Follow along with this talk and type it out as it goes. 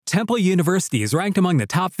Temple University is ranked among the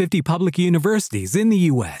top 50 public universities in the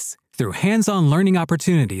U.S. Through hands-on learning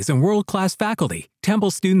opportunities and world-class faculty,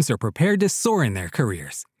 Temple students are prepared to soar in their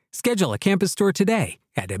careers. Schedule a campus tour today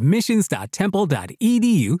at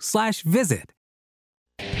admissions.temple.edu/visit.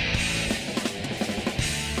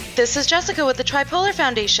 This is Jessica with the Tripolar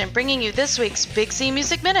Foundation, bringing you this week's Big Z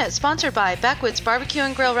Music Minute, sponsored by Backwoods Barbecue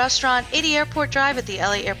and Grill Restaurant, 80 Airport Drive at the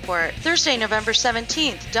LA Airport. Thursday, November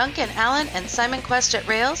 17th, Duncan Allen and Simon Quest at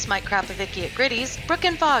Rails, Mike Krapovicki at Gritty's, Brook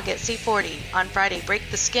and Fog at C40. On Friday, Break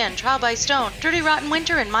the Skin, Trial by Stone, Dirty Rotten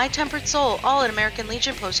Winter, and My Tempered Soul, all at American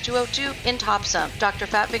Legion Post 202 in Topsom. Dr.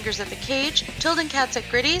 Fatfingers at the Cage, Tilden Cats at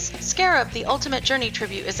Gritty's, Scarab, the Ultimate Journey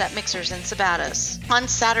Tribute, is at Mixers in Sabatis. On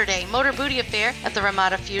Saturday, Motor Booty Affair at the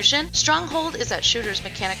Ramada Fusion, Stronghold is at Shooter's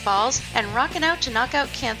Mechanic Balls, and Rockin' Out to Knock Out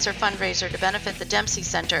Cancer fundraiser to benefit the Dempsey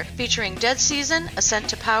Center, featuring Dead Season, Ascent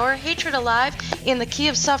to Power, Hatred Alive, In the Key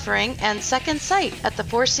of Suffering, and Second Sight at the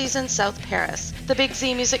Four Seasons South Paris. The Big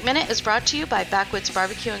Z Music Minute is brought to you by Backwoods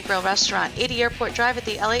Barbecue and Grill Restaurant, 80 Airport Drive at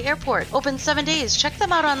the LA Airport. Open 7 days. Check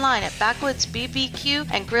them out online at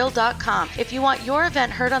backwoodsbbqandgrill.com. If you want your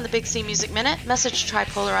event heard on the Big Z Music Minute, message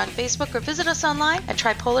Tripolar on Facebook or visit us online at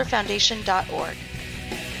tripolarfoundation.org.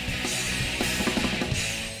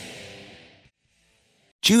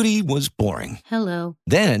 Judy was boring. Hello.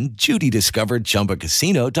 Then Judy discovered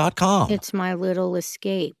ChumbaCasino.com. It's my little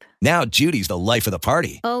escape. Now Judy's the life of the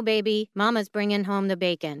party. Oh, baby, mama's bringing home the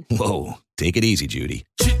bacon. Whoa, take it easy, Judy.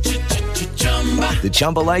 The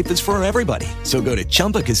Chumba life is for everybody. So go to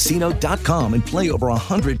ChumbaCasino.com and play over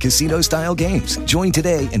 100 casino-style games. Join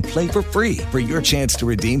today and play for free for your chance to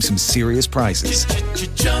redeem some serious prizes.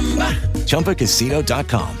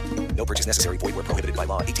 ChumbaCasino.com. No purchase necessary. Void where prohibited by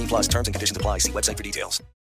law. 18+ terms and conditions apply. See website for details.